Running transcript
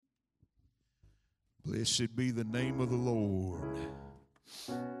Blessed be the name of the Lord.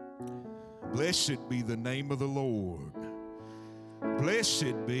 Blessed be the name of the Lord.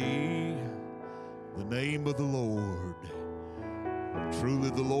 Blessed be the name of the Lord.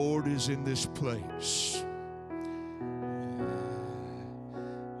 Truly the Lord is in this place.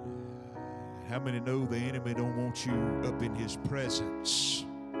 How many know the enemy don't want you up in his presence?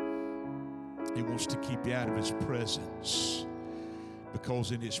 He wants to keep you out of his presence,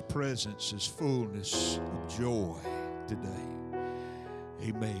 because in his presence is fullness of joy today.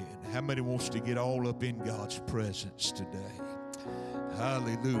 Amen. How many wants to get all up in God's presence today?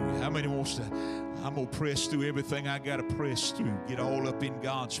 Hallelujah. How many wants to, I'm going to press through everything I got to press through, get all up in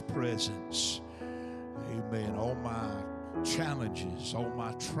God's presence. Amen. All my challenges, all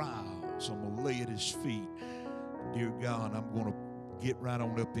my trials, I'm going to lay at his feet. Dear God, I'm going to get right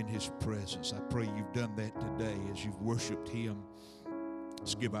on up in his presence. I pray you've done that today as you've worshiped him.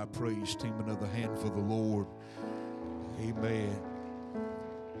 Let's give our praise team another hand for the Lord. Amen.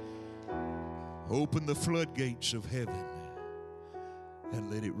 Open the floodgates of heaven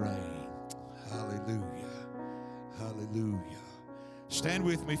and let it rain. Hallelujah. Hallelujah. Stand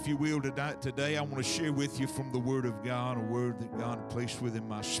with me if you will today. I want to share with you from the Word of God, a word that God placed within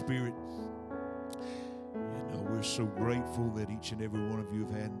my spirit. And we're so grateful that each and every one of you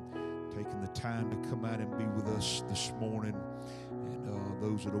have taken the time to come out and be with us this morning. And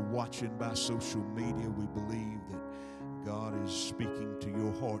those that are watching by social media, we believe that God is speaking to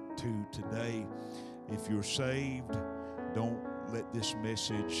your heart too today. If you're saved, don't let this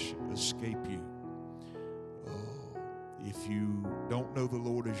message escape you. If you don't know the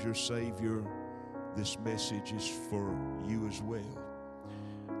Lord as your Savior, this message is for you as well.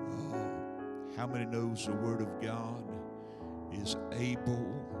 How many knows the Word of God is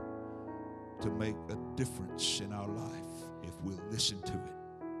able to make a difference in our life if we'll listen to it?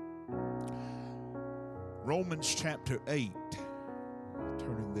 Romans chapter 8.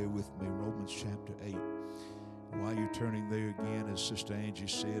 Turning there with me, Romans chapter 8. While you're turning there again, as Sister Angie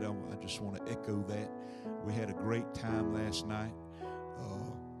said, I just want to echo that. We had a great time last night.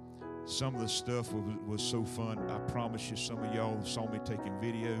 Some of the stuff was so fun. I promise you, some of y'all saw me taking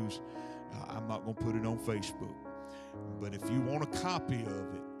videos. I'm not going to put it on Facebook. But if you want a copy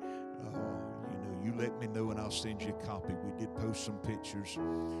of it, you let me know and I'll send you a copy. We did post some pictures.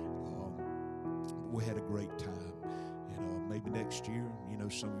 We had a great time. And maybe next year,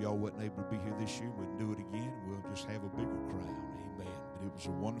 some of y'all wasn't able to be here this year. We'll do it again. We'll just have a bigger crowd. Amen. But it was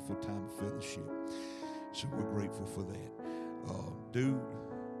a wonderful time of fellowship. So we're grateful for that. Do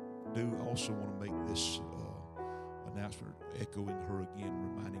also want to make this announcement, echoing her again,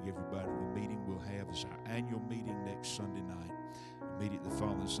 reminding everybody the meeting we'll have is our annual meeting next Sunday night, immediately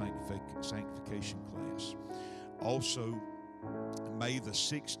following sanctification class. Also, May the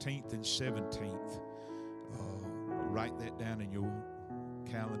 16th and 17th. Write that down in your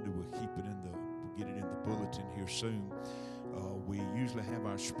calendar. We'll get it in the bulletin here soon. We usually have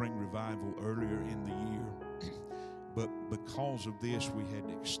our spring revival earlier in the year, but because of this, we had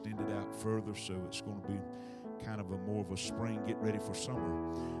to extend it out further. So it's going to be kind of more of a spring, get ready for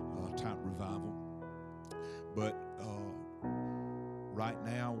summer type revival. But right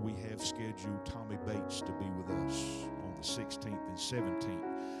now, we have scheduled Tommy Bates to be with us on the 16th and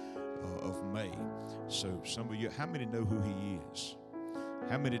 17th. Of May. So some of you, how many know who he is?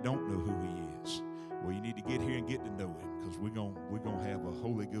 How many don't know who he is? Well, you need to get here and get to know him, because we're gonna have a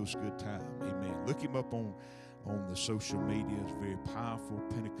Holy Ghost good time. Amen. Look him up on the social media. He's a very powerful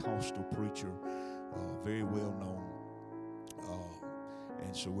Pentecostal preacher, very well known.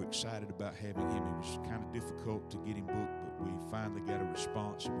 And so we're excited about having him. It was kind of difficult to get him booked, but we finally got a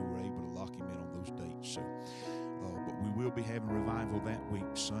response and we were able to lock him in on those dates. So. But we will be having revival that week,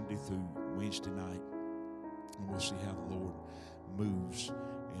 Sunday through Wednesday night. And we'll see how the Lord moves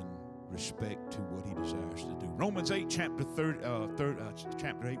in respect to what he desires to do. Romans 8, chapter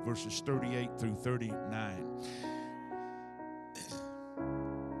 8, verses 38 through 39.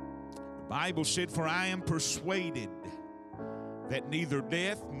 The Bible said, "For I am persuaded that neither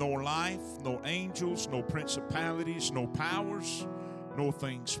death, nor life, nor angels, nor principalities, nor powers, nor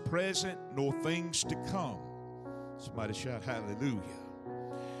things present, nor things to come." Somebody shout hallelujah.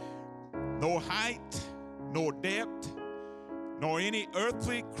 "Nor height, nor depth, nor any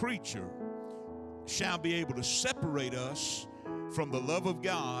earthly creature shall be able to separate us from the love of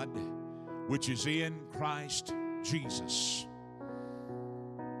God, which is in Christ Jesus."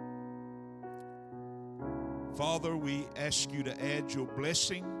 Father, we ask you to add your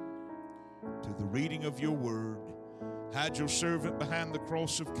blessing to the reading of your word. Hide your servant behind the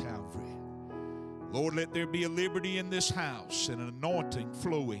cross of Calvary. Lord, let there be a liberty in this house and an anointing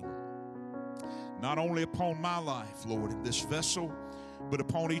flowing. not only upon my life, Lord, in this vessel, but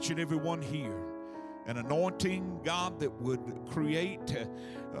upon each and every one here. An anointing, God, that would create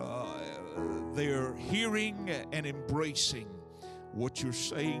their hearing and embracing what you're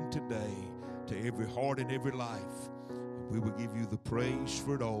saying today to every heart and every life. We will give you the praise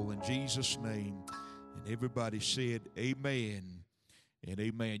for it all in Jesus' name. And everybody said amen and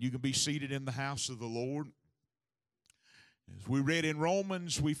amen. You can be seated in the house of the Lord. As we read in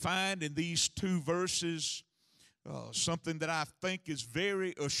Romans, we find in these two verses something that I think is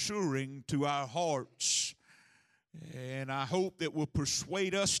very assuring to our hearts. And I hope that will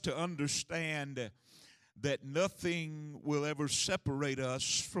persuade us to understand that nothing will ever separate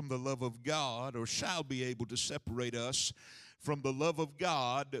us from the love of God, or shall be able to separate us from the love of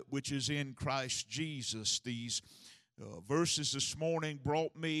God which is in Christ Jesus. These verses this morning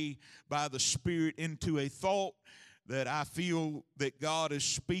brought me by the Spirit into a thought that I feel that God is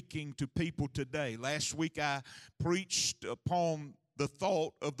speaking to people today. Last week I preached upon the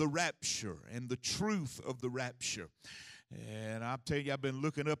thought of the rapture and the truth of the rapture. And I'm telling you, I've been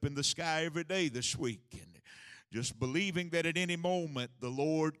looking up in the sky every day this week and just believing that at any moment the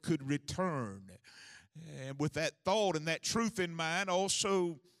Lord could return. And with that thought and that truth in mind,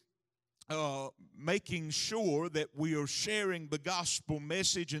 also making sure that we are sharing the gospel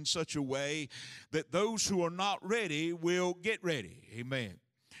message in such a way that those who are not ready will get ready. Amen.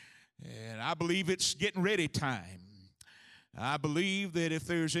 And I believe it's getting ready time. I believe that if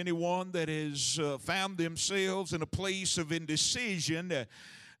there's anyone that has found themselves in a place of indecision,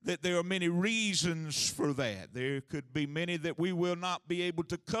 that there are many reasons for that. There could be many that we will not be able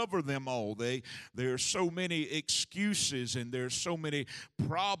to cover them all. There are so many excuses, and there's so many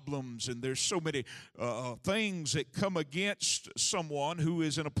problems, and there's so many things that come against someone who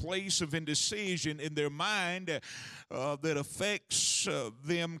is in a place of indecision in their mind that affects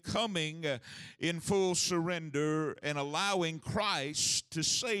them coming in full surrender and allowing Christ to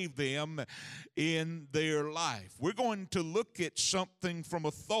save them in their life. We're going to look at something from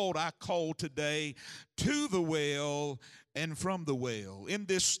a thought I call today, To the Well and From the Well. In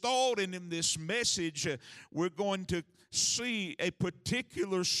this thought and in this message, we're going to see a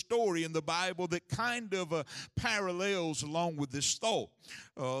particular story in the Bible that kind of parallels along with this thought.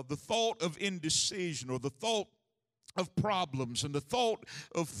 The thought of indecision, or the thought of problems, and the thought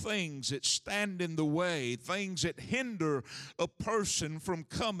of things that stand in the way, things that hinder a person from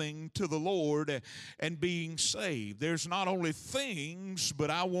coming to the Lord and being saved. There's not only things, but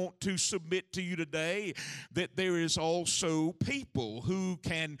I want to submit to you today that there is also people who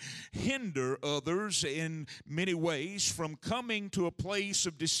can hinder others in many ways from coming to a place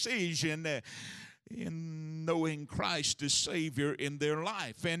of decision in knowing Christ as Savior in their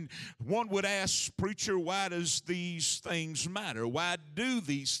life. And one would ask, preacher, why does these things matter? Why do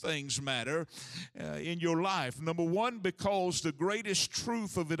these things matter in your life? Number one, because the greatest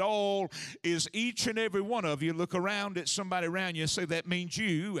truth of it all is each and every one of you. Look around at somebody around you and say, that means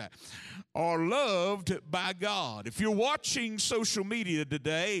you are loved by God. If you're watching social media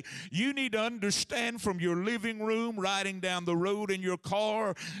today, you need to understand from your living room, riding down the road in your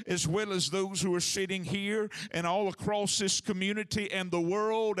car, as well as those who are sitting here and all across this community and the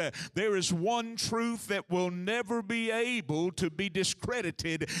world, there is one truth that will never be able to be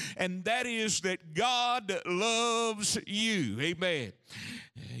discredited, and that is that God loves you. Amen.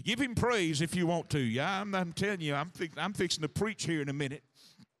 Give him praise if you want to. I'm telling you, I'm fixing to preach here in a minute.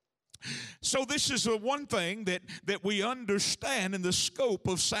 So this is the one thing that we understand in the scope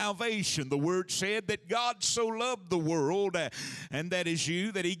of salvation. The Word said that God so loved the world, and that is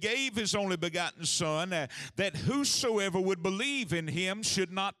you, that he gave his only begotten Son, that whosoever would believe in him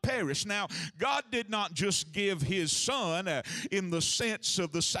should not perish. Now, God did not just give his Son in the sense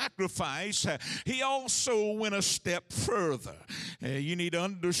of the sacrifice. He also went a step further. You need to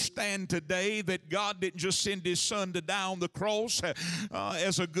understand today that God didn't just send his Son to die on the cross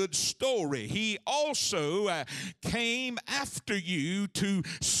as a good story. He also came after you to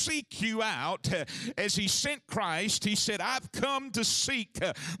seek you out. As he sent Christ, he said, I've come to seek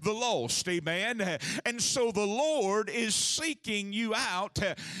the lost. Amen. And so the Lord is seeking you out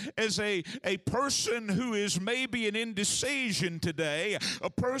as a person who is maybe in indecision today, a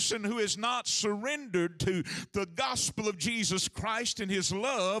person who has not surrendered to the gospel of Jesus Christ and his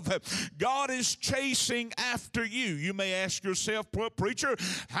love. God is chasing after you. You may ask yourself, preacher,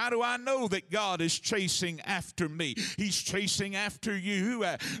 how do do I know that God is chasing after me? He's chasing after you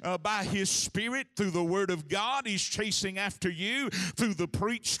by His Spirit through the Word of God. He's chasing after you through the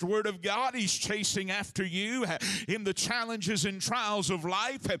preached Word of God. He's chasing after you in the challenges and trials of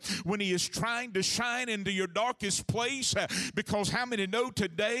life when He is trying to shine into your darkest place. Because how many know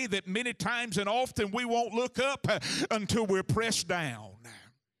today that many times and often we won't look up until we're pressed down?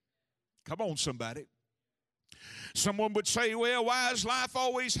 Come on, somebody. Someone would say, well, why is life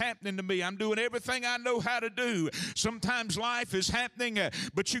always happening to me? I'm doing everything I know how to do. Sometimes life is happening,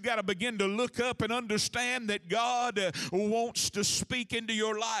 but you got to begin to look up and understand that God wants to speak into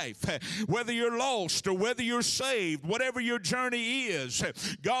your life. Whether you're lost or whether you're saved, whatever your journey is,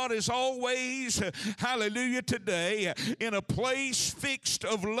 God is always, hallelujah, today in a place fixed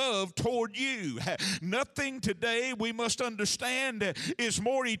of love toward you. Nothing today, we must understand, is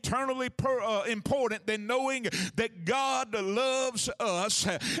more eternally important than knowing that God loves us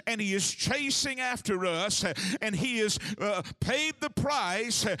and He is chasing after us and He has paid the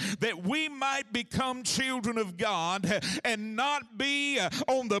price that we might become children of God and not be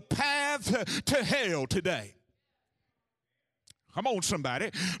on the path to hell today. Come on,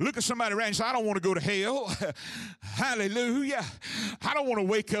 somebody. Look at somebody around and say, I don't want to go to hell. Hallelujah. I don't want to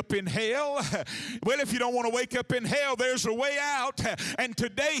wake up in hell. Well, if you don't want to wake up in hell, there's a way out. And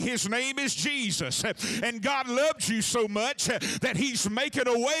today His name is Jesus. And God loves you so much that He's making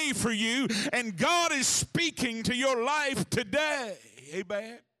a way for you. And God is speaking to your life today.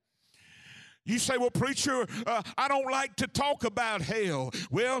 Amen. You say, well, preacher, I don't like to talk about hell.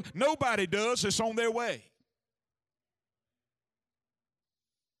 Well, nobody does. It's on their way.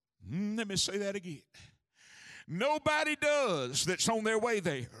 Let me say that again. Nobody does that's on their way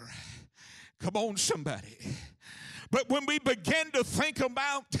there. Come on, somebody. But when we begin to think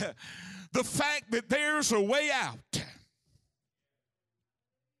about the fact that there's a way out,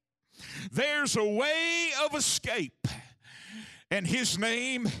 there's a way of escape, and His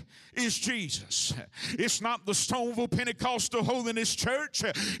name is Jesus. It's not the Stoneville Pentecostal Holiness Church.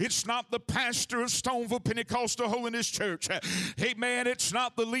 It's not the pastor of Stoneville Pentecostal Holiness Church. Amen. It's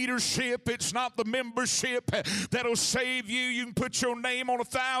not the leadership. It's not the membership that'll save you. You can put your name on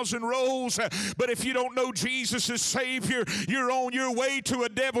 1,000 rolls, but if you don't know Jesus as Savior, you're on your way to a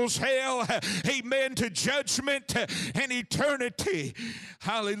devil's hell. Amen. To judgment and eternity.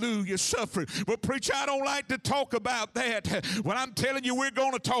 Hallelujah. Suffering. Well, preacher, I don't like to talk about that. Well, I'm telling you, we're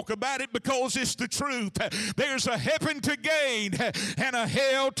going to talk about it because it's the truth. There's a heaven to gain and a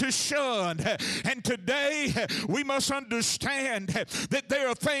hell to shun. And today we must understand that there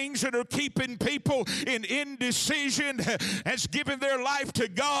are things that are keeping people in indecision as giving their life to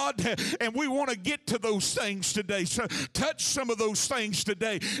God, and we want to get to those things today. So touch some of those things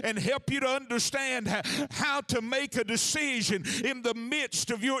today and help you to understand how to make a decision in the midst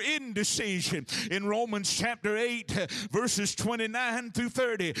of your indecision. In Romans chapter 8 verses 29 through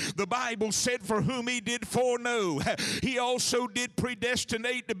 30, the Bible said, for whom He did foreknow, He also did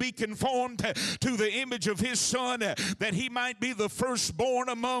predestinate to be conformed to the image of His Son, that He might be the firstborn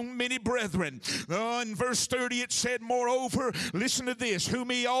among many brethren. In verse 30 it said, moreover, listen to this, whom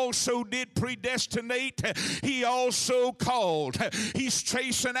He also did predestinate, He also called. He's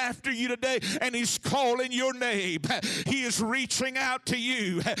chasing after you today, and He's calling your name. He is reaching out to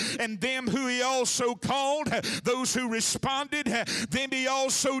you, and them who He also called, those who responded, them He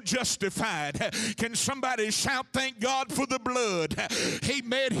also justified. Can somebody shout, thank God for the blood?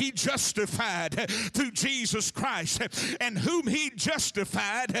 Amen. He justified through Jesus Christ. And whom He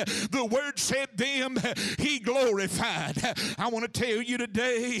justified, the word said them He glorified. I want to tell you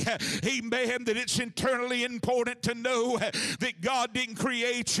today, amen, that it's internally important to know that God didn't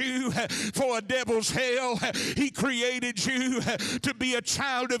create you for a devil's hell. He created you to be a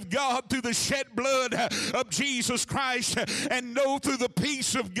child of God through the shed blood of Jesus Christ, and know through the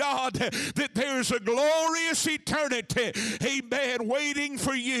peace of God that there's a glorious eternity, amen, waiting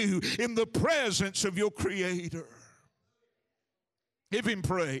for you in the presence of your Creator. Give Him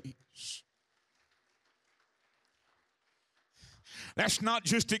praise. That's not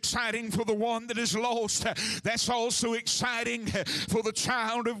just exciting for the one that is lost. That's also exciting for the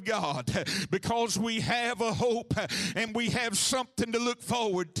child of God, because we have a hope and we have something to look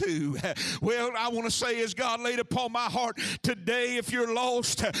forward to. Well, I want to say, as God laid upon my heart today, if you're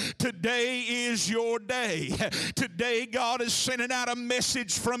lost, today is your day. Today God is sending out a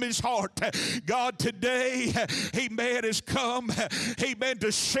message from His heart. God today, amen, has come, amen,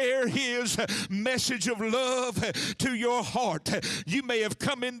 to share His message of love to your heart. You may have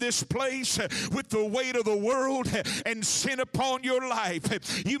come in this place with the weight of the world and sin upon your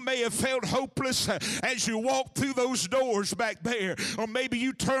life. You may have felt hopeless as you walked through those doors back there. Or maybe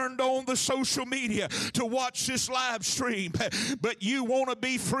you turned on the social media to watch this live stream. But you want to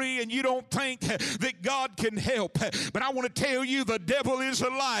be free and you don't think that God can help. But I want to tell you, the devil is a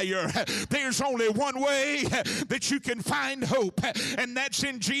liar. There's only one way that you can find hope, and that's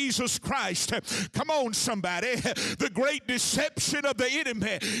in Jesus Christ. Come on, somebody. The great deception of the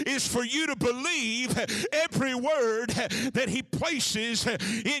enemy is for you to believe every word that he places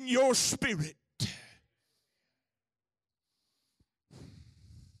in your spirit.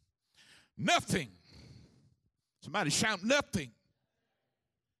 Nothing, somebody shout, nothing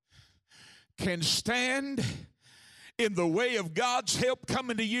can stand in the way of God's help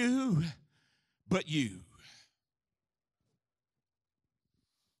coming to you but you.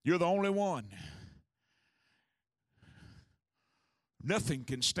 You're the only one. Nothing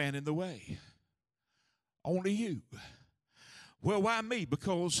can stand in the way. Only you. Well, why me?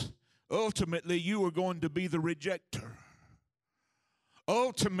 Because ultimately you are going to be the rejecter.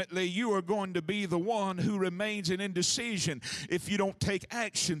 Ultimately, you are going to be the one who remains in indecision if you don't take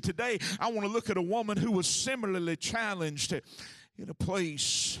action. Today, I want to look at a woman who was similarly challenged in a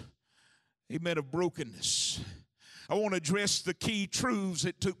place, amen, of brokenness. I want to address the key truths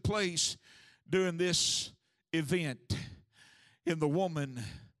that took place during this event in the woman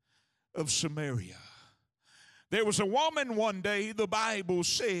of Samaria. There was a woman one day, the Bible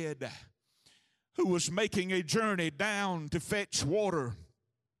said, who was making a journey down to fetch water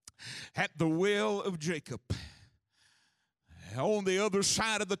at the well of Jacob. On the other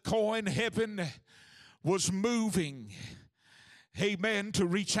side of the coin, heaven was moving, amen, to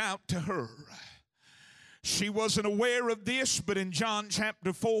reach out to her. She wasn't aware of this, but in John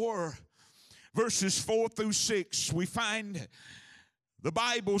chapter 4, verses 4 through 6, we find the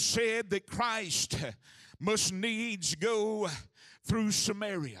Bible said that Christ must needs go through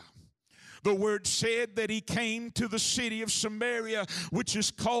Samaria. The word said that he came to the city of Samaria, which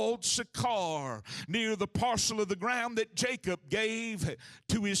is called Sychar, near the parcel of the ground that Jacob gave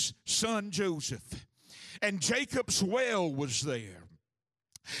to his son Joseph. And Jacob's well was there.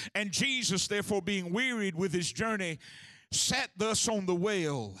 And Jesus, therefore, being wearied with his journey, sat thus on the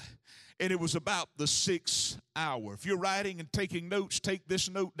well. And it was about the 6th hour. If you're writing and taking notes, take this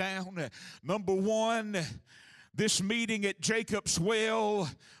note down. Number one, this meeting at Jacob's well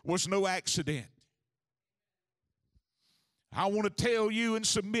was no accident. I want to tell you and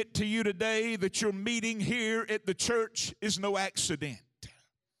submit to you today that your meeting here at the church is no accident.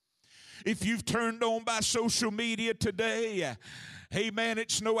 If you've turned on by social media today, amen,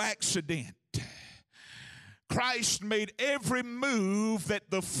 it's no accident. Christ made every move that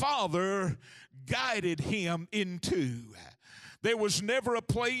the Father guided him into. There was never a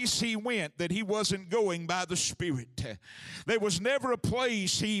place he went that he wasn't going by the Spirit. There was never a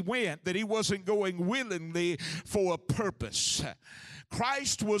place he went that he wasn't going willingly for a purpose.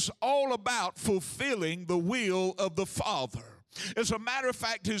 Christ was all about fulfilling the will of the Father. As a matter of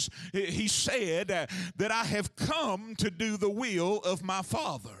fact, he said that I have come to do the will of my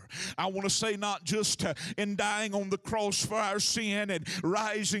Father. I want to say not just in dying on the cross for our sin and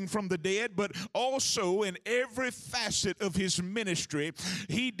rising from the dead, but also in every facet of his ministry,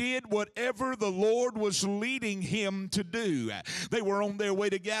 he did whatever the Lord was leading him to do. They were on their way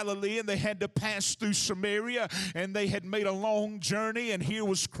to Galilee and they had to pass through Samaria, and they had made a long journey, and here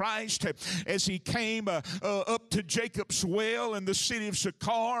was Christ as he came up to Jacob's well in the city of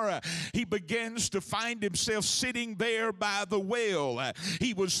Sychar. He begins to find himself sitting there by the well.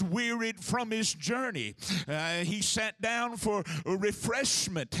 He was wearied from his journey. He sat down for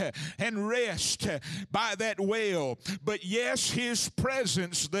refreshment and rest by that well. But yes, his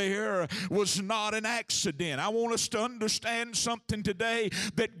presence there was not an accident. I want us to understand something today,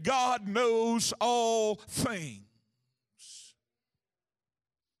 that God knows all things.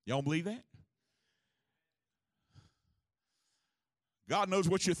 Y'all believe that? God knows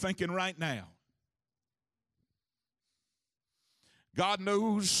what you're thinking right now. God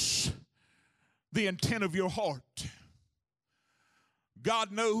knows the intent of your heart.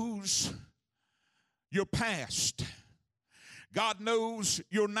 God knows your past. God knows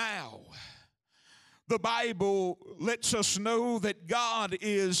your now. The Bible lets us know that God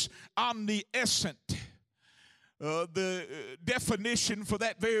is omniscient. The definition for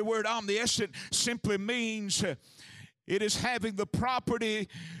that very word, omniscient, simply means it is having the property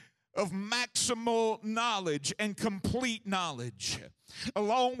of maximal knowledge and complete knowledge.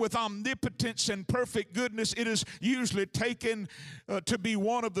 Along with omnipotence and perfect goodness, it is usually taken to be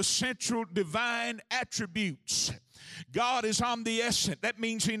one of the central divine attributes. God is omniscient. That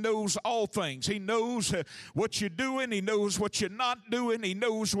means He knows all things. He knows what you're doing. He knows what you're not doing. He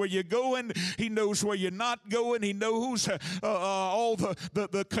knows where you're going. He knows where you're not going. He knows all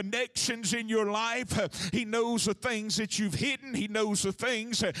the connections in your life. He knows the things that you've hidden. He knows the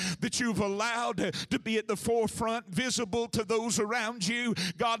things that you've allowed to be at the forefront, visible to those around you.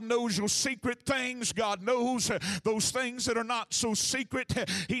 God knows your secret things. God knows those things that are not so secret.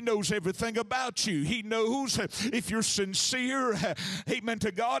 He knows everything about you. He knows if you're sincere, amen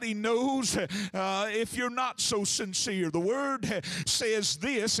to God. He knows if you're not so sincere. The Word says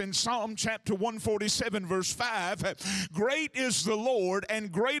this in Psalm chapter 147 verse 5, great is the Lord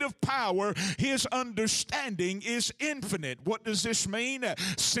and great of power. His understanding is infinite. What does this mean?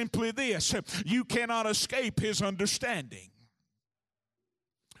 Simply this, you cannot escape His understanding.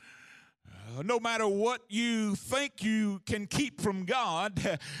 No matter what you think you can keep from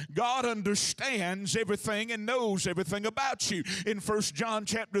God, God understands everything and knows everything about you. In 1 John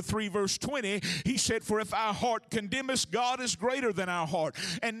chapter 3 verse 20, he said, for if our heart condemn us, God is greater than our heart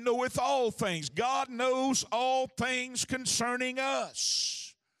and knoweth all things. God knows all things concerning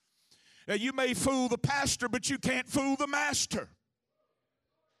us. Now, you may fool the pastor, but you can't fool the master.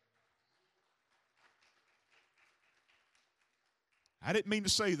 I didn't mean to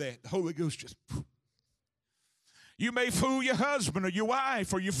say that. The Holy Ghost just... You may fool your husband or your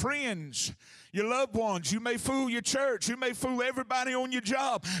wife or your friends, your loved ones. You may fool your church. You may fool everybody on your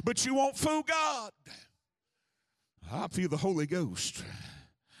job, but you won't fool God. I feel the Holy Ghost.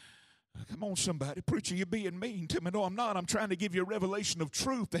 Come on, somebody. Preacher, you're being mean to me. No, I'm not. I'm trying to give you a revelation of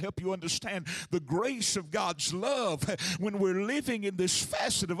truth to help you understand the grace of God's love when we're living in this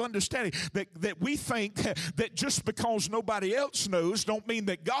facet of understanding that we think that just because nobody else knows don't mean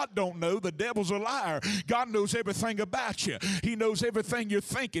that God don't know. The devil's a liar. God knows everything about you. He knows everything you're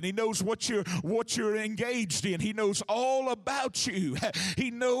thinking. He knows what you're engaged in. He knows all about you.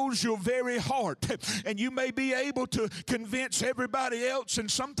 He knows your very heart. And you may be able to convince everybody else and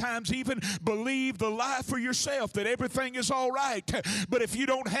sometimes even believe the lie for yourself that everything is all right. But if you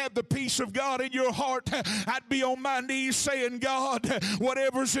don't have the peace of God in your heart, I'd be on my knees saying, God,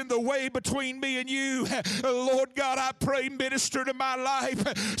 whatever's in the way between me and you, Lord God, I pray, minister to my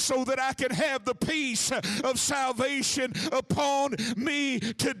life so that I can have the peace of salvation upon me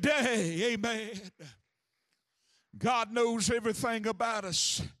today. Amen. God knows everything about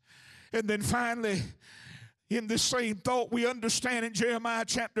us. And then finally, in this same thought, we understand in Jeremiah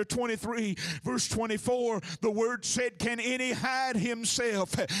chapter 23, verse 24, the word said, can any hide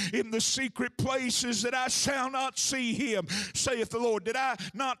himself in the secret places that I shall not see him, saith the Lord? Did I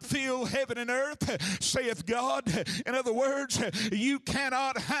not fill heaven and earth, saith God? In other words, you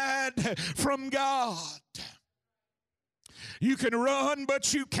cannot hide from God. You can run,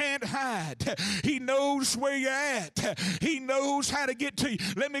 but you can't hide. He knows where you're at. He knows how to get to you.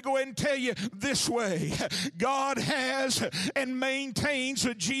 Let me go ahead and tell you this way. God has and maintains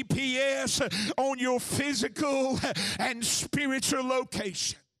a GPS on your physical and spiritual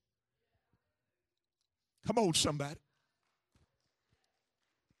location. Come on, somebody.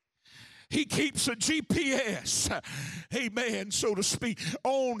 He keeps a GPS, amen, so to speak,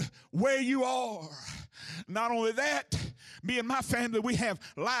 on where you are. Not only that, me and my family, we have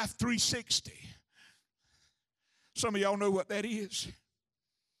Life 360. Some of y'all know what that is.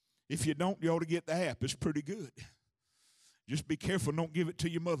 If you don't, you ought to get the app. It's pretty good. Just be careful, don't give it to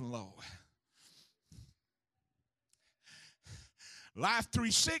your mother-in-law. Life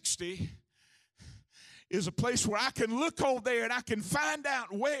 360 is a place where I can look on there and I can find out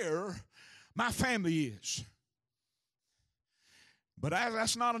where my family is. But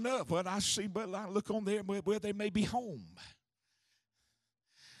that's not enough. But I see, but I look on there where they may be home.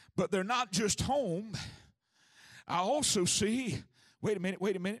 But they're not just home. I also see, wait a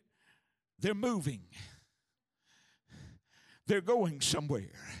minute. They're moving. They're going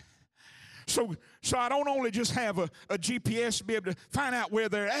somewhere. So I don't only just have a GPS to be able to find out where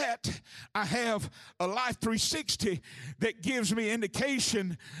they're at. I have a Life 360 that gives me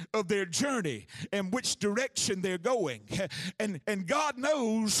indication of their journey and which direction they're going. And God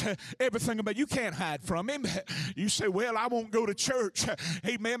knows everything about you. You can't hide from Him. You say, well, I won't go to church,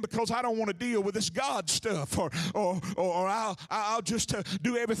 amen, because I don't want to deal with this God stuff. Or I'll just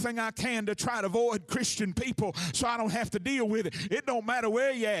do everything I can to try to avoid Christian people so I don't have to deal with it. It don't matter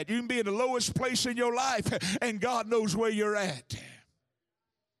where you're at. You can be in the lowest place in your life, and God knows where you're at.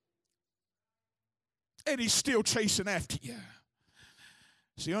 And He's still chasing after you.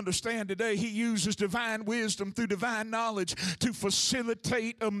 See, understand today, he uses divine wisdom through divine knowledge to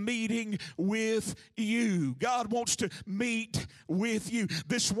facilitate a meeting with you. God wants to meet with you.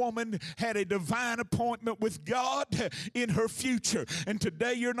 This woman had a divine appointment with God in her future. And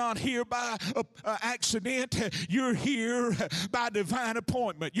today you're not here by accident. You're here by divine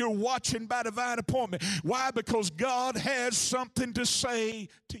appointment. You're watching by divine appointment. Why? Because God has something to say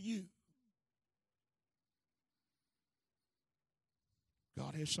to you.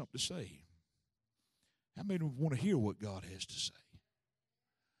 God has something to say. How many want to hear what God has to say?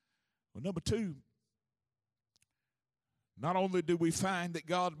 Well, number two, not only do we find that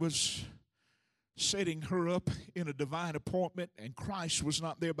God was setting her up in a divine appointment and Christ was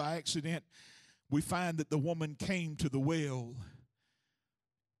not there by accident, we find that the woman came to the well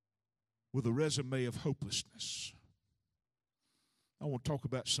with a resume of hopelessness. I want to talk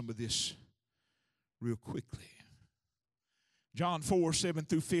about some of this real quickly. John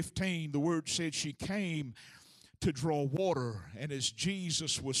 4:7-15, the word said she came to draw water, and as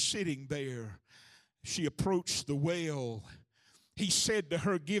Jesus was sitting there, she approached the well. He said to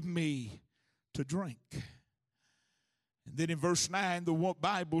her, "Give me to drink." And then in verse 9, the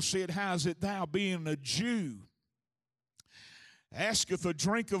Bible said, "How is it thou, being a Jew, asketh a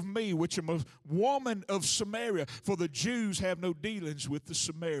drink of me, which am a woman of Samaria?" For the Jews have no dealings with the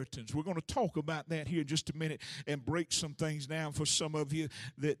Samaritans. We're going to talk about that here in just a minute and break some things down for some of you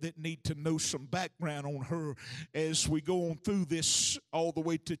that need to know some background on her as we go on through this all the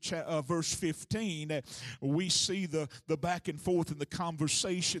way to verse 15. We see the back and forth and the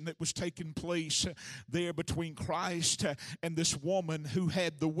conversation that was taking place there between Christ and this woman who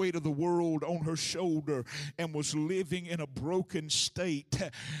had the weight of the world on her shoulder and was living in a broken state.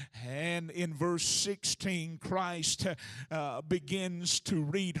 And in verse 16, Christ begins to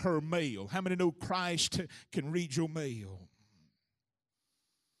read her mail. How many know Christ can read your mail?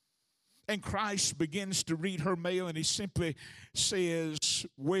 And Christ begins to read her mail, and he simply says,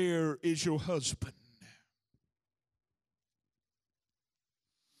 "Where is your husband?"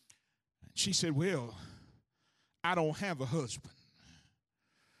 And she said, "Well, I don't have a husband."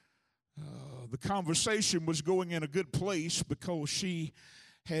 The conversation was going in a good place because she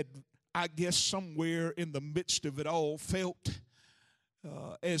had, I guess, somewhere in the midst of it all felt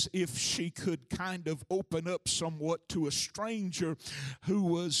as if she could kind of open up somewhat to a stranger who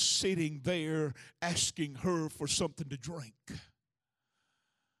was sitting there asking her for something to drink.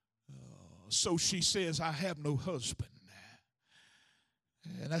 So she says, "I have no husband."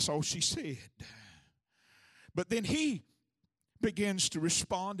 And that's all she said. But then he begins to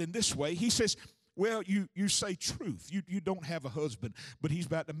respond in this way. He says, "Well, you say truth. You don't have a husband," but he's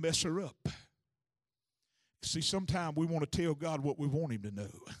about to mess her up. See, sometimes we want to tell God what we want him to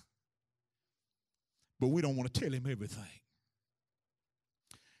know, but we don't want to tell him everything.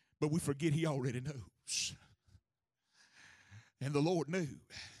 But we forget he already knows. And the Lord knew.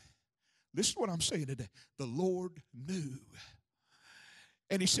 This is what I'm saying today. The Lord knew.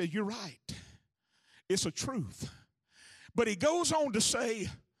 And he said, "You're right. It's a truth." But he goes on to say,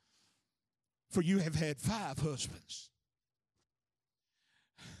 "For you have had 5 husbands."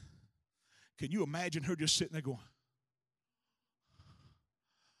 Can you imagine her just sitting there going?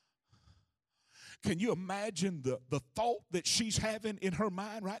 Can you imagine the thought that she's having in her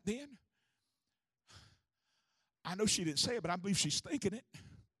mind right then? I know she didn't say it, but I believe she's thinking it.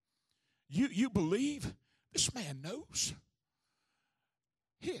 You believe this man knows?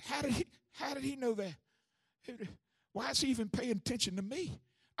 How did he know that? Why is he even paying attention to me?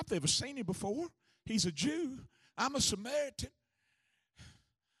 I've never seen him before. He's a Jew. I'm a Samaritan.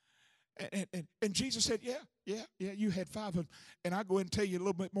 And Jesus said, yeah, you had 5 of them. And I'll go ahead and tell you a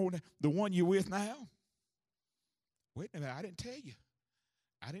little bit more than the one you're with now. Wait a minute, I didn't tell you.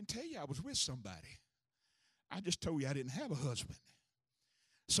 I didn't tell you I was with somebody. I just told you I didn't have a husband.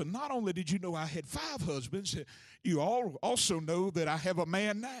 So not only did you know I had 5 husbands, you all also know that I have a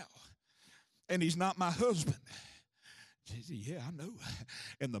man now. And he's not my husband. She said, "Yeah, I know.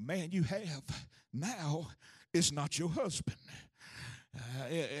 And the man you have now is not your husband."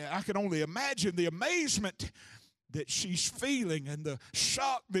 I can only imagine the amazement that she's feeling and the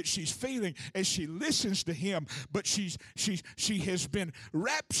shock that she's feeling as she listens to him. But she has been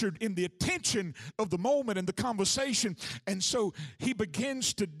raptured in the attention of the moment and the conversation. And so he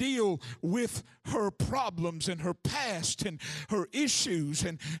begins to deal with her problems and her past and her issues.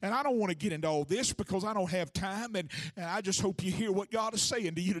 And I don't want to get into all this because I don't have time. And I just hope you hear what God is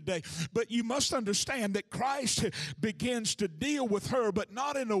saying to you today. But you must understand that Christ begins to deal with her, but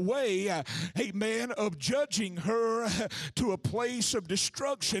not in a way, amen, of judging her her to a place of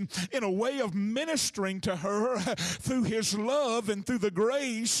destruction in a way of ministering to her through his love and through the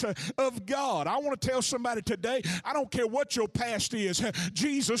grace of God. I want to tell somebody today, I don't care what your past is,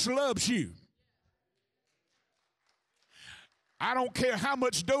 Jesus loves you. I don't care how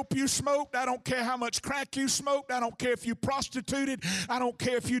much dope you smoked. I don't care how much crack you smoked. I don't care if you prostituted. I don't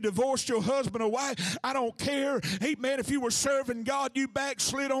care if you divorced your husband or wife. I don't care, amen, if you were serving God, you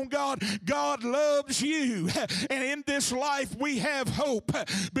backslid on God. God loves you. And in this life, we have hope.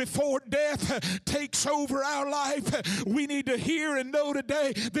 Before death takes over our life, we need to hear and know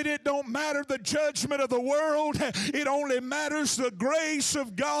today that it don't matter the judgment of the world. It only matters the grace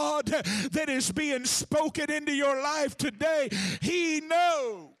of God that is being spoken into your life today. He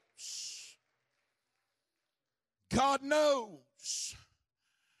knows. God knows.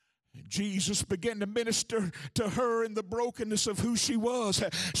 Jesus began to minister to her in the brokenness of who she was.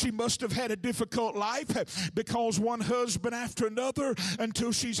 She must have had a difficult life because one husband after another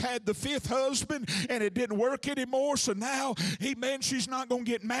until she's had the fifth husband and it didn't work anymore. So now, amen, she's not going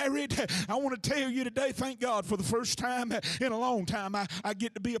to get married. I want to tell you today, thank God for the first time in a long time, I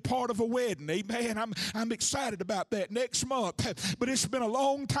get to be a part of a wedding. Amen. I'm excited about that next month. But it's been a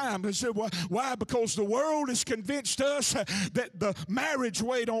long time. I said, why? Because the world has convinced us that the marriage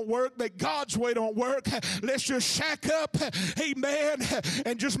way don't work, that God's way don't work. Let's just shack up, amen,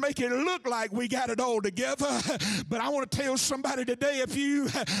 and just make it look like we got it all together. But I want to tell somebody today, if you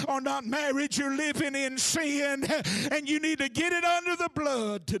are not married, you're living in sin, and you need to get it under the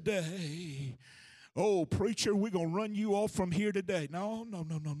blood today. Oh, preacher, we're going to run you off from here today. No.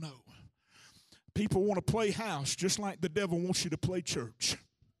 People want to play house just like the devil wants you to play church.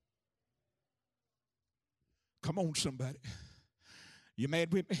 Come on, somebody. You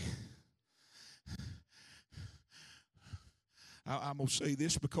mad with me? I'm going to say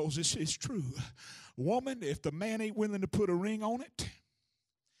this because this is true. Woman, if the man ain't willing to put a ring on it,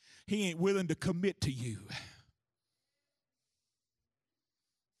 he ain't willing to commit to you.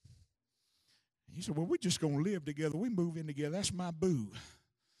 You said, well, we're just going to live together. We move in together. That's my boo.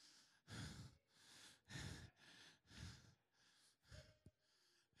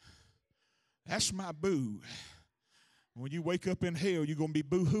 That's my boo. When you wake up in hell, you're going to be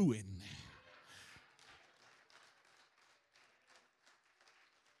boo-hooing.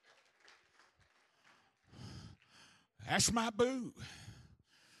 That's my boo.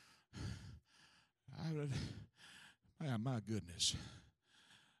 My goodness.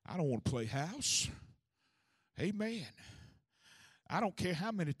 I don't want to play house. Amen. I don't care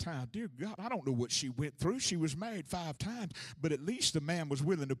how many times. Dear God, I don't know what she went through. She was married 5 times, but at least the man was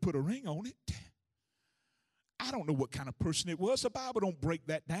willing to put a ring on it. I don't know what kind of person it was. The Bible don't break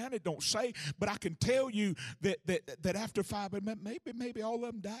that down. It don't say. But I can tell you that after 5, maybe all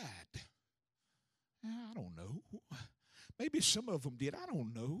of them died. I don't know. Maybe some of them did. I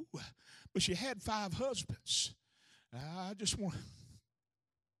don't know. But she had 5 husbands. I just want...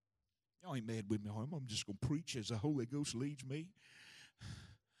 Y'all ain't mad with me. I'm just going to preach as the Holy Ghost leads me.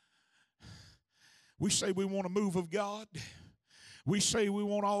 We say we want a move of God. We say we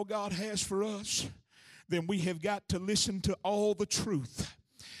want all God has for us. Then we have got to listen to all the truth.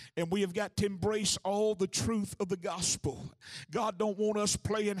 And we have got to embrace all the truth of the gospel. God don't want us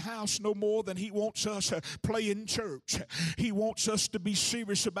playing house no more than he wants us playing church. He wants us to be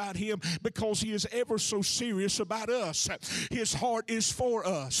serious about him because he is ever so serious about us. His heart is for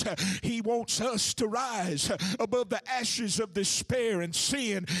us. He wants us to rise above the ashes of despair and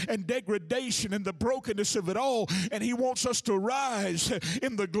sin and degradation and the brokenness of it all. And he wants us to rise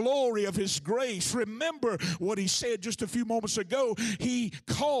in the glory of his grace. Remember what he said just a few moments ago. He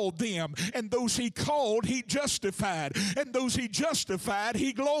called them, and those he called, he justified, and those he justified,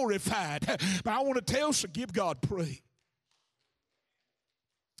 he glorified. But I want to tell you, give God praise.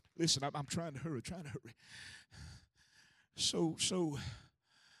 Listen, I'm trying to hurry. So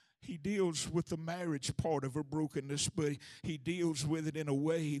he deals with the marriage part of her brokenness, but he deals with it in a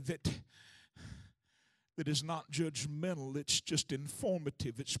way that is not judgmental. It's just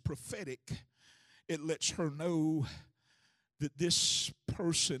informative. It's prophetic. It lets her know that this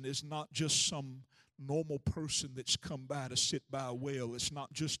person is not just some normal person that's come by to sit by a well. It's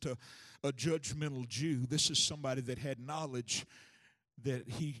not just a judgmental Jew. This is somebody that had knowledge that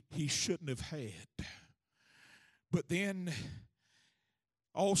he shouldn't have had. But then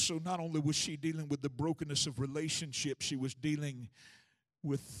also, not only was she dealing with the brokenness of relationships, she was dealing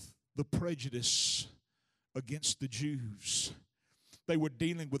with the prejudice against the Jews. They were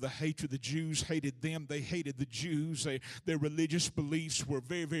dealing with a hatred. The Jews hated them. They hated the Jews. Their religious beliefs were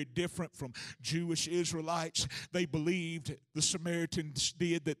very, very different from Jewish Israelites. They believed, the Samaritans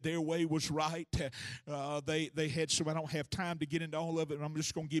did, that their way was right. They had some, I don't have time to get into all of it. I'm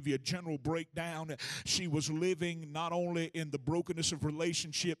just going to give you a general breakdown. She was living not only in the brokenness of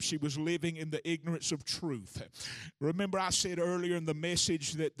relationships, she was living in the ignorance of truth. Remember, I said earlier in the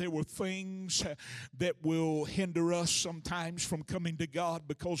message that there were things that will hinder us sometimes from coming to God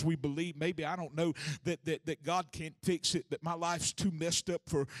because we believe, maybe, I don't know, that God can't fix it, that my life's too messed up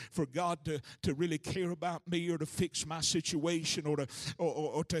for God to really care about me or to fix my situation or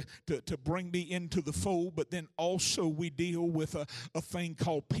to bring me into the fold. But then also we deal with a thing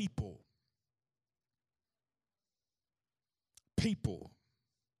called people. People.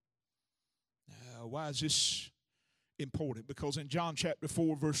 Why is this important? Because in John chapter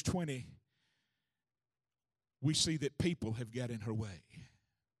 4, verse 20, we see that people have got in her way.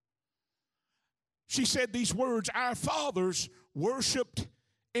 She said these words, "Our fathers worshiped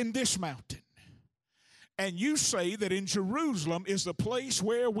in this mountain, and you say that in Jerusalem is the place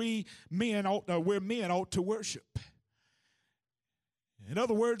where men ought to worship." In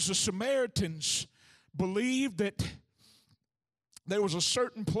other words, the Samaritans believed that there was a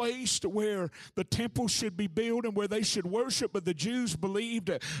certain place to where the temple should be built and where they should worship, but the Jews believed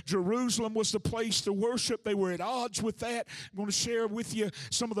that Jerusalem was the place to worship. They were at odds with that. I'm going to share with you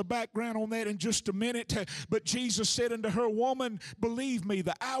some of the background on that in just a minute. But Jesus said unto her, "Woman, believe me,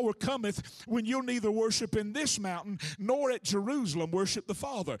 the hour cometh when you'll neither worship in this mountain nor at Jerusalem worship the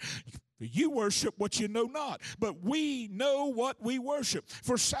Father. You worship what you know not, but we know what we worship.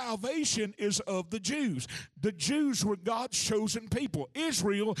 For salvation is of the Jews." The Jews were God's chosen people.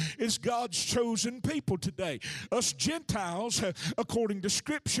 Israel is God's chosen people today. Us Gentiles, according to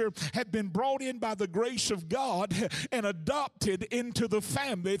Scripture, have been brought in by the grace of God and adopted into the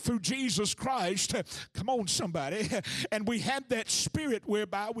family through Jesus Christ. Come on, somebody. And we have that spirit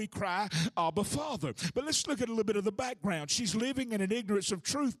whereby we cry, "Abba, Father." But let's look at a little bit of the background. She's living in an ignorance of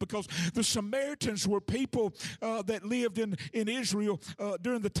truth because the Samaritans were people that lived in Israel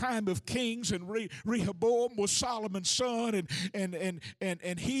during the time of kings, and Rehoboam was Solomon's son,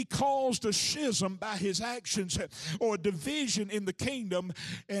 and he caused a schism by his actions, or a division in the kingdom,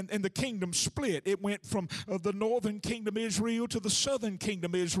 and the kingdom split. It went from the northern kingdom Israel to the southern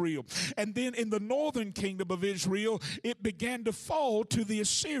kingdom Israel. And then in the northern kingdom of Israel, it began to fall to the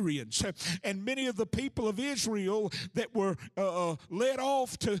Assyrians. And many of the people of Israel that were led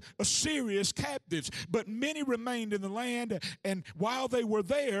off to Assyria as captives, but many remained in the land, and while they were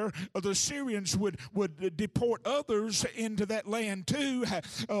there, the Assyrians would deport others into that land too,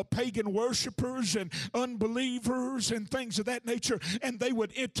 pagan worshipers and unbelievers and things of that nature, and they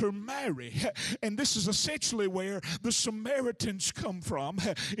would intermarry. And this is essentially where the Samaritans come from.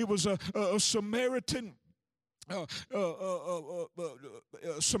 It was a Samaritan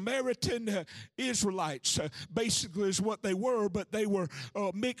Samaritan Israelites basically is what they were, but they were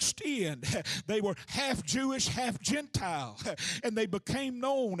mixed in. They were half Jewish, half Gentile, and they became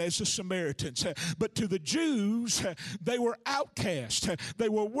known as the Samaritans. But to the Jews, they were outcasts. They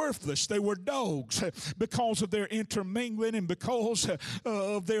were worthless. They were dogs because of their intermingling and because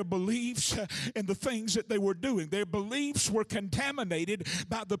of their beliefs and the things that they were doing. Their beliefs were contaminated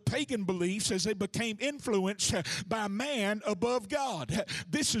by the pagan beliefs as they became influenced by man above God.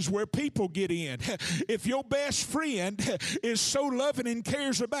 This is where people get in. If your best friend is so loving and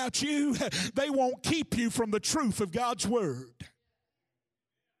cares about you, they won't keep you from the truth of God's word.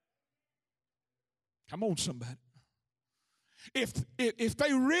 Come on, somebody. If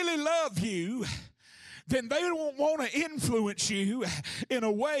they really love you, then they don't want to influence you in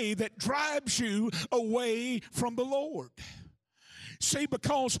a way that drives you away from the Lord. See,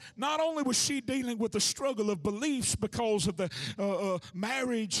 because not only was she dealing with the struggle of beliefs because of the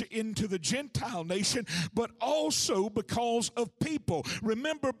marriage into the Gentile nation, but also because of people.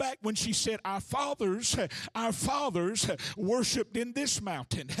 Remember back when she said, our fathers worshiped in this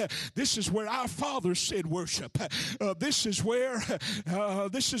mountain. This is where our fathers said worship. This is where,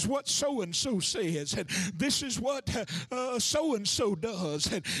 this is what so-and-so says. And this is what so-and-so does.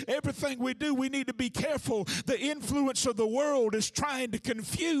 And everything we do, we need to be careful. The influence of the world is trying to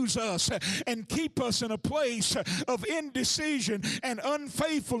confuse us and keep us in a place of indecision and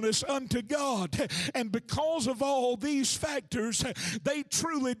unfaithfulness unto God. And because of all these factors, they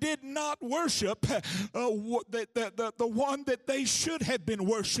truly did not worship the one that they should have been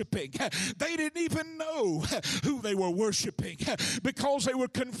worshiping. They didn't even know who they were worshiping because they were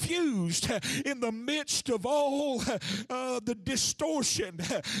confused in the midst of all the distortion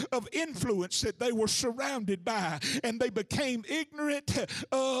of influence that they were surrounded by, and they became ignorant ignorant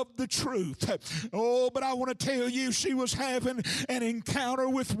of the truth. Oh, but I want to tell you, she was having an encounter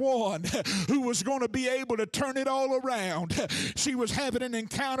with one who was going to be able to turn it all around. She was having an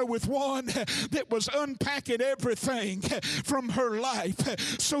encounter with one that was unpacking everything from her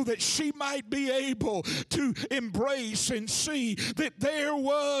life so that she might be able to embrace and see that there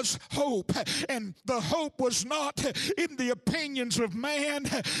was hope. And the hope was not in the opinions of man.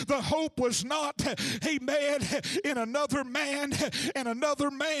 The hope was not, amen, in another man and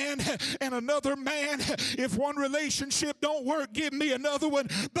another man and another man. If one relationship don't work, give me another one.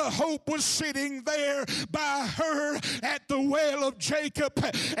 The hope was sitting there by her at the well of Jacob,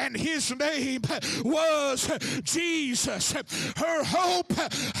 and his name was Jesus. Her hope.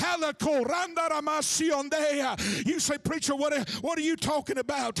 You say, preacher, what are you talking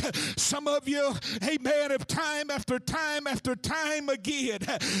about? Some of you, amen, have time after time after time again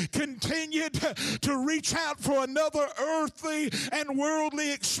continued to reach out for another earthly and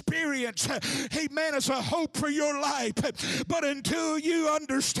worldly experience, amen, as a hope for your life. But until you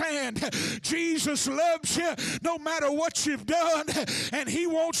understand Jesus loves you no matter what you've done, and he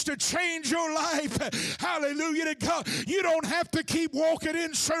wants to change your life, hallelujah to God, you don't have to keep walking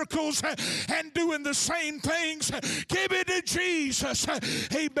in circles and doing the same things. Give it to Jesus,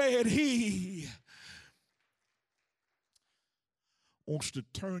 amen. He wants to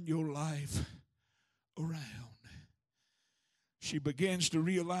turn your life around. She begins to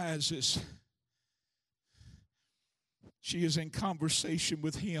realize this. She is in conversation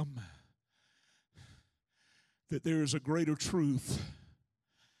with him that there is a greater truth.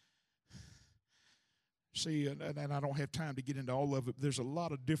 See, and I don't have time to get into all of it, but there's a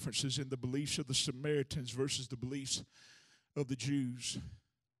lot of differences in the beliefs of the Samaritans versus the beliefs of the Jews.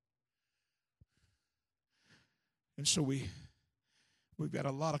 And so we've got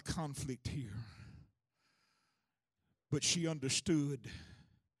a lot of conflict here. But she understood.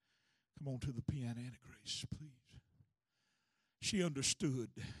 Come on to the piano, Anna Grace, please. She understood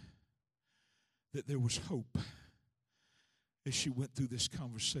that there was hope as she went through this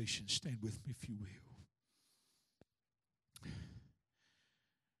conversation. Stand with me if you will.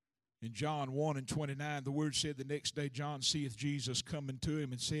 In John 1:29, the word said, the next day John seeth Jesus coming to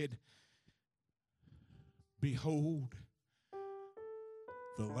him and said, behold,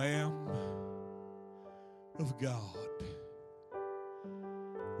 the Lamb of God,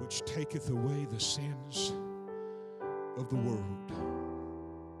 which taketh away the sins of the world.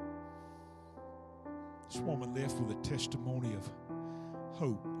 This woman left with a testimony of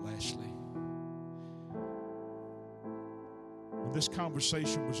hope, Lashley. When this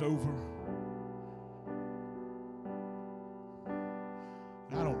conversation was over,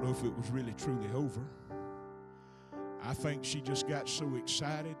 I don't know if it was really truly over. I think she just got so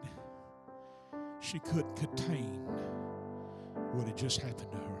excited she couldn't contain what had just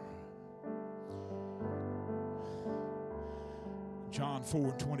happened to her. John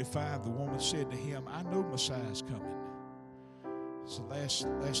 4:25, the woman said to him, I know Messiah's coming. It's the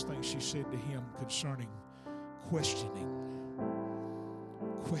last thing she said to him concerning questioning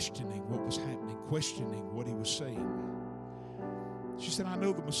what was happening, questioning what he was saying. She said, I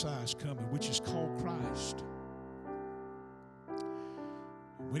know the Messiah's coming, which is called Christ.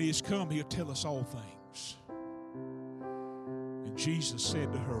 When he has come, he'll tell us all things. And Jesus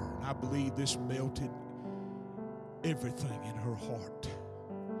said to her, and I believe this melted everything in her heart.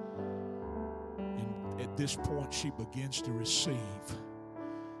 And at this point, she begins to receive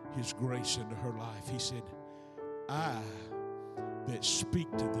his grace into her life. He said, I that speak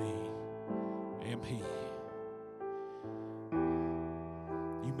to thee am he.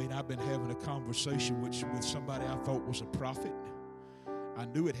 You mean I've been having a conversation with somebody I thought was a prophet? I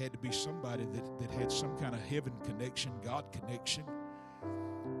knew it had to be somebody that had some kind of heaven connection, God connection.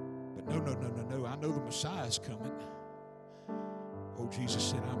 But no. I know the Messiah's coming. Oh, Jesus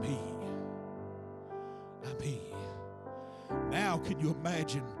said, I'm he. I'm he. Now can you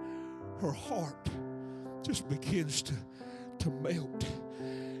imagine her heart just begins to melt,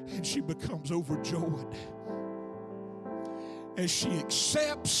 and she becomes overjoyed as she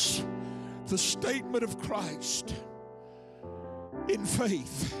accepts the statement of Christ in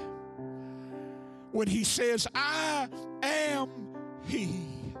faith when he says, I am he.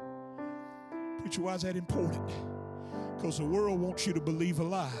 Preacher, why is that important? Because the world wants you to believe a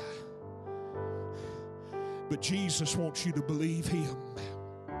lie, but Jesus wants you to believe him,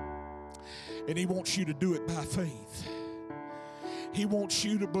 and he wants you to do it by faith. He wants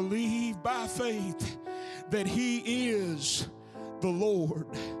you to believe by faith that he is the Lord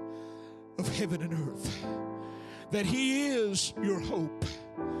of heaven and earth, that he is your hope,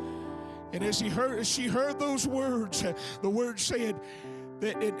 And as she heard those words, the word said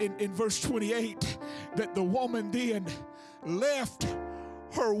that in verse 28 that the woman then left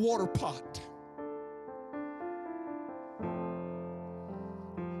her water pot.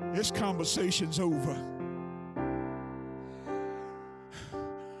 This conversation's over.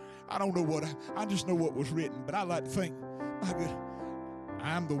 I don't know I just know what was written, but I like to think, my God,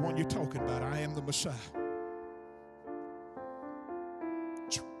 I am the one you're talking about. I am the Messiah.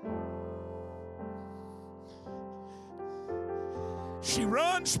 She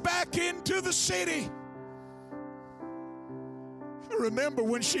runs back into the city. Remember,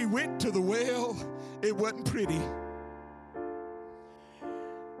 when she went to the well, it wasn't pretty.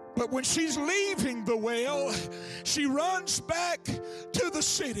 But when she's leaving the well, she runs back to the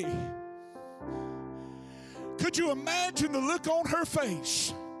city. Could you imagine the look on her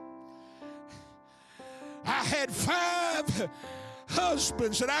face? I had 5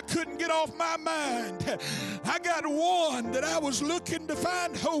 husbands that I couldn't get off my mind. I got one that I was looking to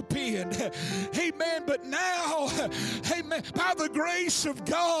find hope in. Amen. But now, amen, by the grace of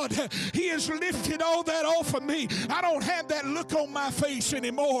God, He has lifted all that off of me. I don't have that look on my face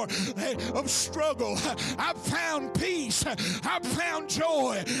anymore of struggle. I've found peace. I've found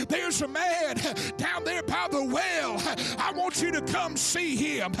joy. There's a man down there by the well. I want you to come see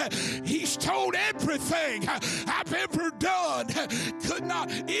him. He's told everything I've ever done. Could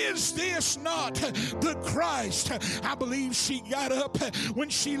not. Is this not the Christ? I believe she got up when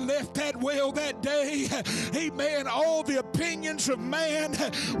she left that well that day. Amen. All the opinions of man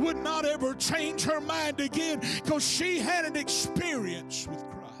would not ever change her mind again, because she had an experience with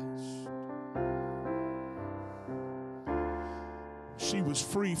Christ. She was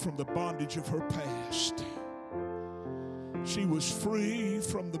free from the bondage of her past. She was free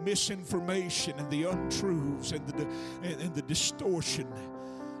from the misinformation and the untruths and the distortion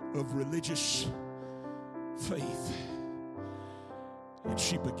of religious faith. And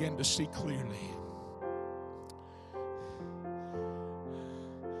she began to see clearly.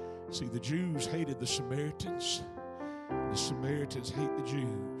 See, the Jews hated the Samaritans. The Samaritans hate the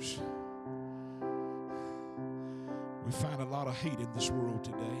Jews. We find a lot of hate in this world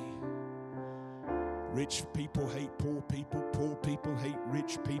today. Rich people hate poor people hate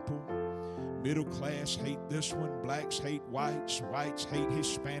rich people. Middle class hate this one, blacks hate whites, whites hate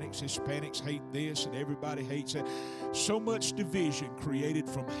Hispanics, Hispanics hate this, and everybody hates that. So much division created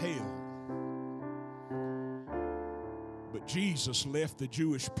from hell. But Jesus left the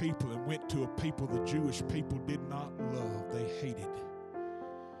Jewish people and went to a people the Jewish people did not love, they hated.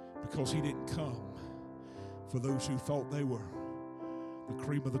 Because He didn't come for those who thought they were the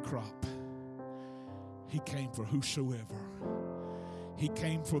cream of the crop. He came for whosoever. He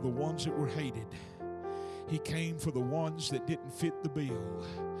came for the ones that were hated. He came for the ones that didn't fit the bill.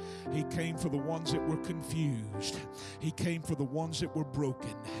 He came for the ones that were confused. He came for the ones that were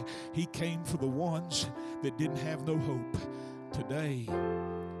broken. He came for the ones that didn't have no hope. Today,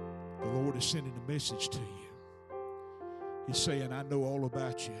 the Lord is sending a message to you. He's saying, I know all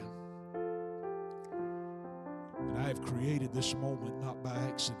about you. And I have created this moment not by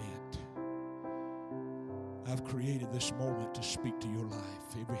accident. I've created this moment to speak to your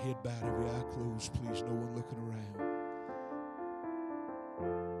life. Every head bowed, every eye closed, please, no one looking around.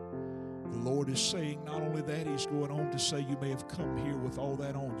 The Lord is saying not only that, He's going on to say you may have come here with all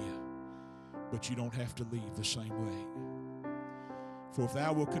that on you, but you don't have to leave the same way. For if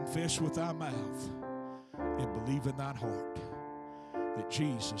thou wilt confess with thy mouth and believe in thine heart that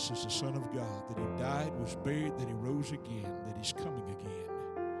Jesus is the Son of God, that He died, was buried, that He rose again, that He's coming again,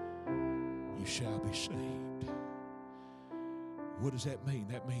 you shall be saved. What does that mean?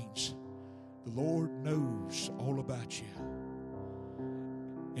 That means the Lord knows all about you,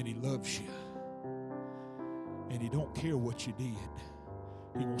 and He loves you, and He don't care what you did.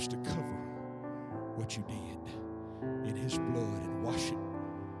 He wants to cover what you did in His blood and wash it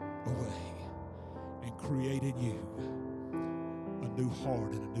away and create in you a new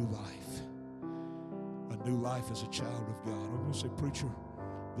heart and a new life. A new life as a child of God. I'm going to say, preacher,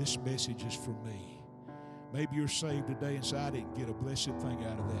 this message is for me. Maybe you're saved today and say, I didn't get a blessed thing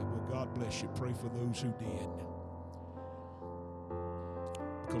out of that. Well, God bless you. Pray for those who did.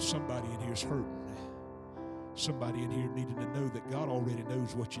 Because somebody in here is hurting. Somebody in here needed to know that God already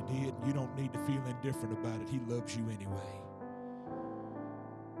knows what you did, and you don't need to feel indifferent about it. He loves you anyway.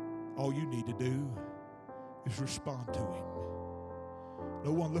 All you need to do is respond to Him.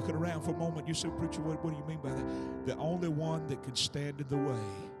 No one looking around for a moment. You say, preacher, what do you mean by that? The only one that can stand in the way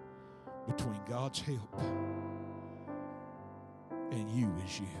between God's help and you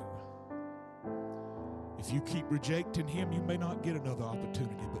is you. If you keep rejecting him, you may not get another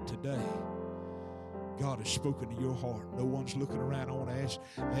opportunity. But today, God has spoken to your heart. No one's looking around. I want to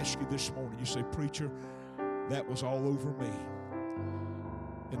ask you this morning. You say, preacher, that was all over me.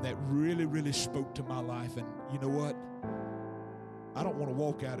 And that really, really spoke to my life. And you know what? I don't want to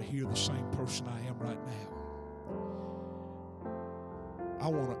walk out of here the same person I am right now. I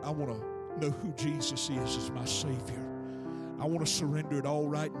want to know who Jesus is as my Savior. I want to surrender it all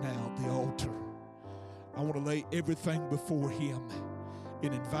right now at the altar. I want to lay everything before him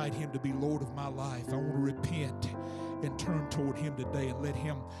and invite him to be Lord of my life. I want to repent and turn toward him today and let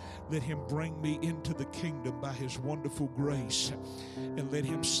him bring me into the kingdom by his wonderful grace, and let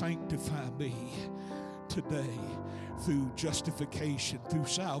him sanctify me today through justification, through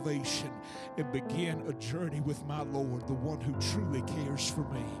salvation, and begin a journey with my Lord, the one who truly cares for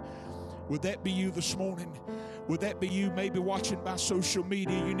me. Would that be you this morning? Would that be you maybe watching by social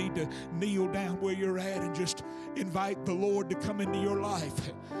media? You need to kneel down where you're at and just invite the Lord to come into your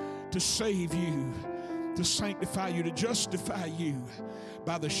life, to save you, to sanctify you, to justify you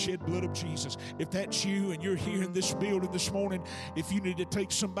by the shed blood of Jesus. If that's you and you're here in this building this morning, if you need to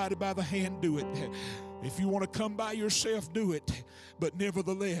take somebody by the hand, do it. If you want to come by yourself, do it. But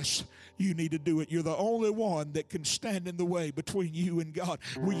nevertheless, you need to do it. You're the only one that can stand in the way between you and God.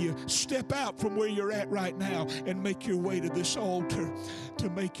 Will you step out from where you're at right now and make your way to this altar to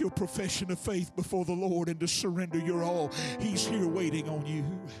make your profession of faith before the Lord and to surrender your all? He's here waiting on you.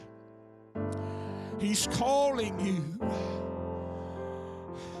 He's calling you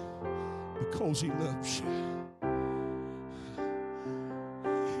because he loves you.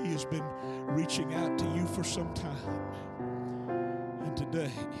 He has been reaching out to you for some time. And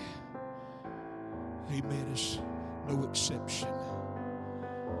today, amen, is no exception.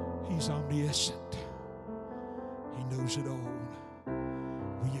 He's omniscient. He knows it all.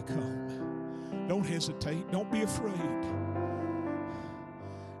 Will you come? Don't hesitate. Don't be afraid.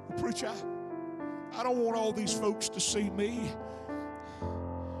 Preacher, I don't want all these folks to see me.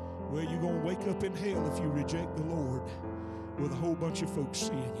 Well, you're going to wake up in hell if you reject the Lord with a whole bunch of folks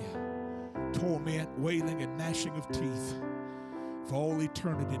seeing you. Torment, wailing, and gnashing of teeth for all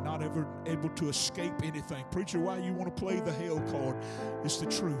eternity, not ever able to escape anything. Preacher, why you want to play the hell card? It's the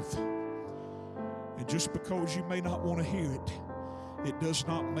truth. And just because you may not want to hear it, it does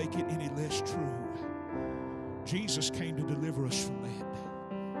not make it any less true. Jesus came to deliver us from that.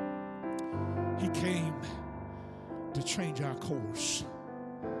 He came to change our course.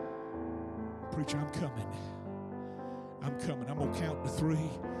 Preacher, I'm coming. I'm coming. I'm going to count to 3.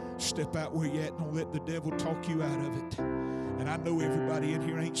 Step out where you're at and don't let the devil talk you out of it. And I know everybody in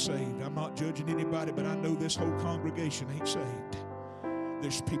here ain't saved. I'm not judging anybody, but I know this whole congregation ain't saved.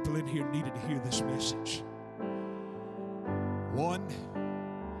 There's people in here needed to hear this message. 1,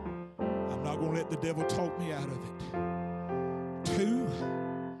 I'm not going to let the devil talk me out of it. 2,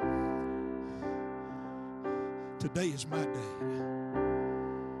 today is my day.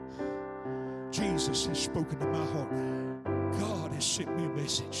 Jesus has spoken to my heart. God has sent me a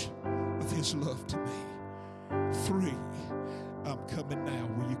message of his love to me. 3, I'm coming now.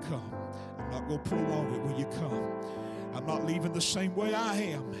 Will you come? I'm not going to prolong it. Will you come? I'm not leaving the same way I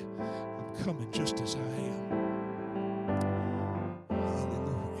am. I'm coming just as I am.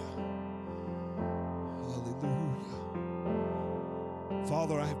 Hallelujah. Hallelujah.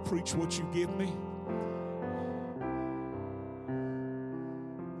 Father, I have preached what you give me.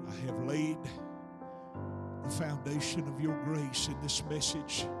 I have laid the foundation of your grace in this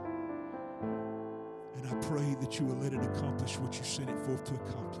message. And I pray that you will let it accomplish what you sent it forth to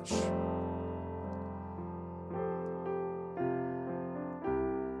accomplish.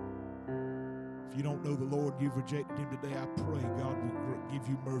 If you don't know the Lord, you've rejected him today, I pray God will give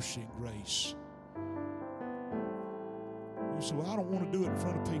you mercy and grace. You say, well, I don't want to do it in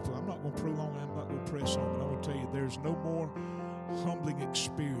front of people. I'm not going to prolong it. I'm not going to press on. But I'm going to tell you, there's no more humbling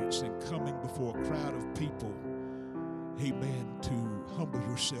experience than coming before a crowd of people, amen, to humble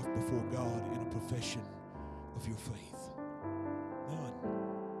yourself before God in a profession of your faith. None.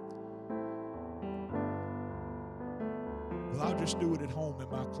 Well, I'll just do it at home in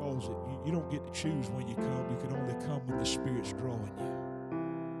my closet. You don't get to choose when you come. You can only come when the Spirit's drawing you.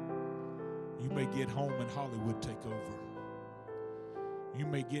 You may get home and Hollywood take over. You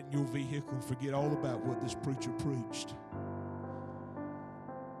may get in your vehicle and forget all about what this preacher preached.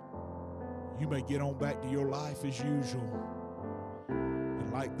 You may get on back to your life as usual. And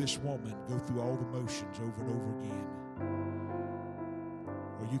like this woman, go through all the motions over and over again.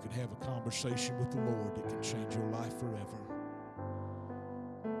 Or you can have a conversation with the Lord that can change your life forever.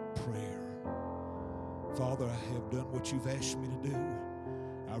 Prayer. Father, I have done what you've asked me to do.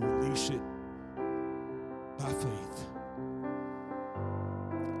 I release it faith.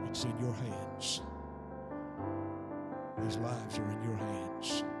 It's in your hands. These lives are in your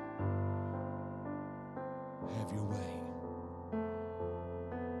hands. Have your way.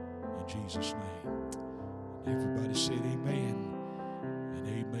 In Jesus' name. And everybody said amen and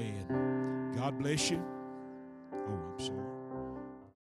amen. God bless you. Oh, I'm sorry.